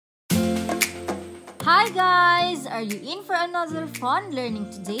Hi guys! Are you in for another fun learning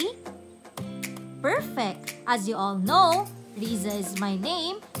today? Perfect! As you all know, Reiza is my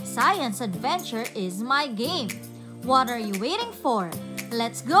name, Science Adventure is my game. What are you waiting for?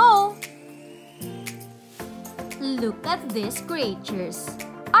 Let's go! Look at these creatures.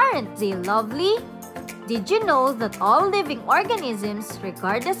 Aren't they lovely? Did you know that all living organisms,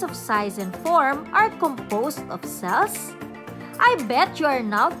 regardless of size and form, are composed of cells? I bet you are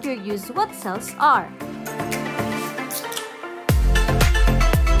now curious what cells are.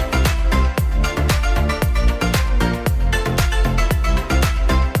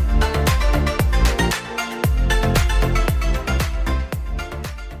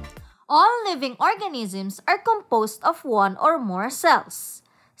 All living organisms are composed of one or more cells.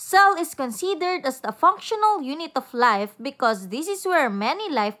 Cell is considered as the functional unit of life because this is where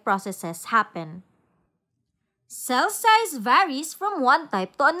many life processes happen. Cell size varies from one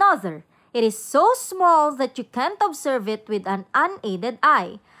type to another. It is so small that you can't observe it with an unaided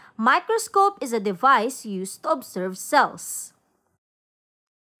eye. Microscope is a device used to observe cells.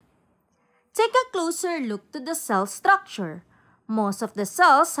 Take a closer look to the cell structure. Most of the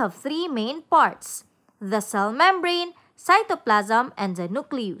cells have three main parts: the cell membrane, cytoplasm, and the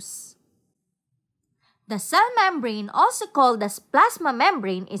nucleus. The cell membrane, also called as plasma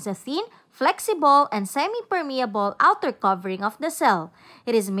membrane, is a thin, flexible, and semi-permeable outer covering of the cell.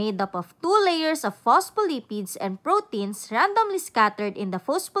 It is made up of two layers of phospholipids and proteins randomly scattered in the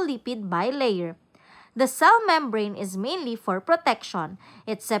phospholipid bilayer. The cell membrane is mainly for protection.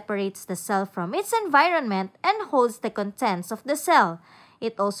 It separates the cell from its environment and holds the contents of the cell.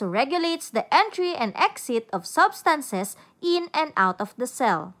 It also regulates the entry and exit of substances in and out of the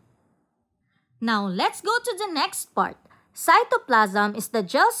cell. Now let's go to the next part. Cytoplasm is the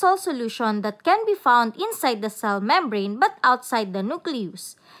gel cell solution that can be found inside the cell membrane but outside the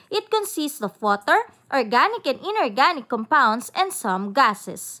nucleus. It consists of water, organic and inorganic compounds, and some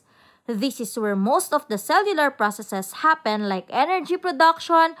gases. This is where most of the cellular processes happen, like energy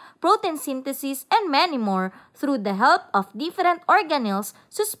production, protein synthesis, and many more through the help of different organelles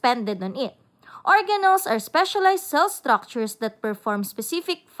suspended on it. Organelles are specialized cell structures that perform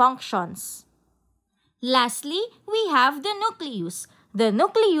specific functions. Lastly, we have the nucleus. The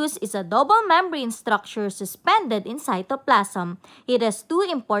nucleus is a double membrane structure suspended in cytoplasm. It has two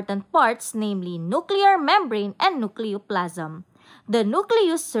important parts, namely nuclear membrane and nucleoplasm. The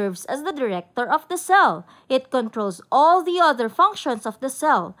nucleus serves as the director of the cell. It controls all the other functions of the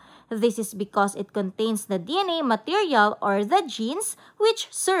cell. This is because it contains the DNA material or the genes, which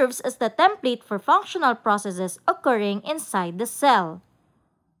serves as the template for functional processes occurring inside the cell.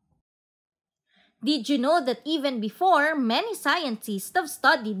 Did you know that even before, many scientists have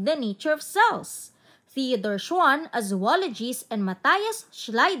studied the nature of cells? Theodor Schwann, a zoologist, and Matthias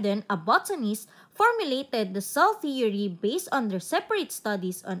Schleiden, a botanist, formulated the cell theory based on their separate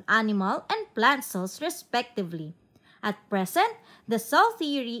studies on animal and plant cells respectively. At present, the cell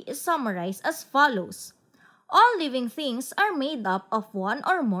theory is summarized as follows. All living things are made up of one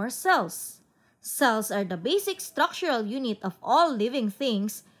or more cells. Cells are the basic structural unit of all living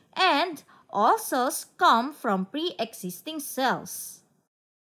things, and all cells come from pre-existing cells.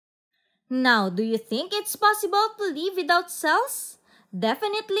 Now, do you think it's possible to live without cells?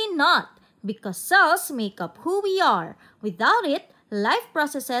 Definitely not, because cells make up who we are. Without it, life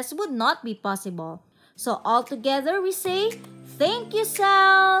processes would not be possible. So altogether we say, thank you,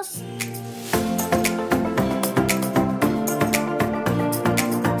 cells!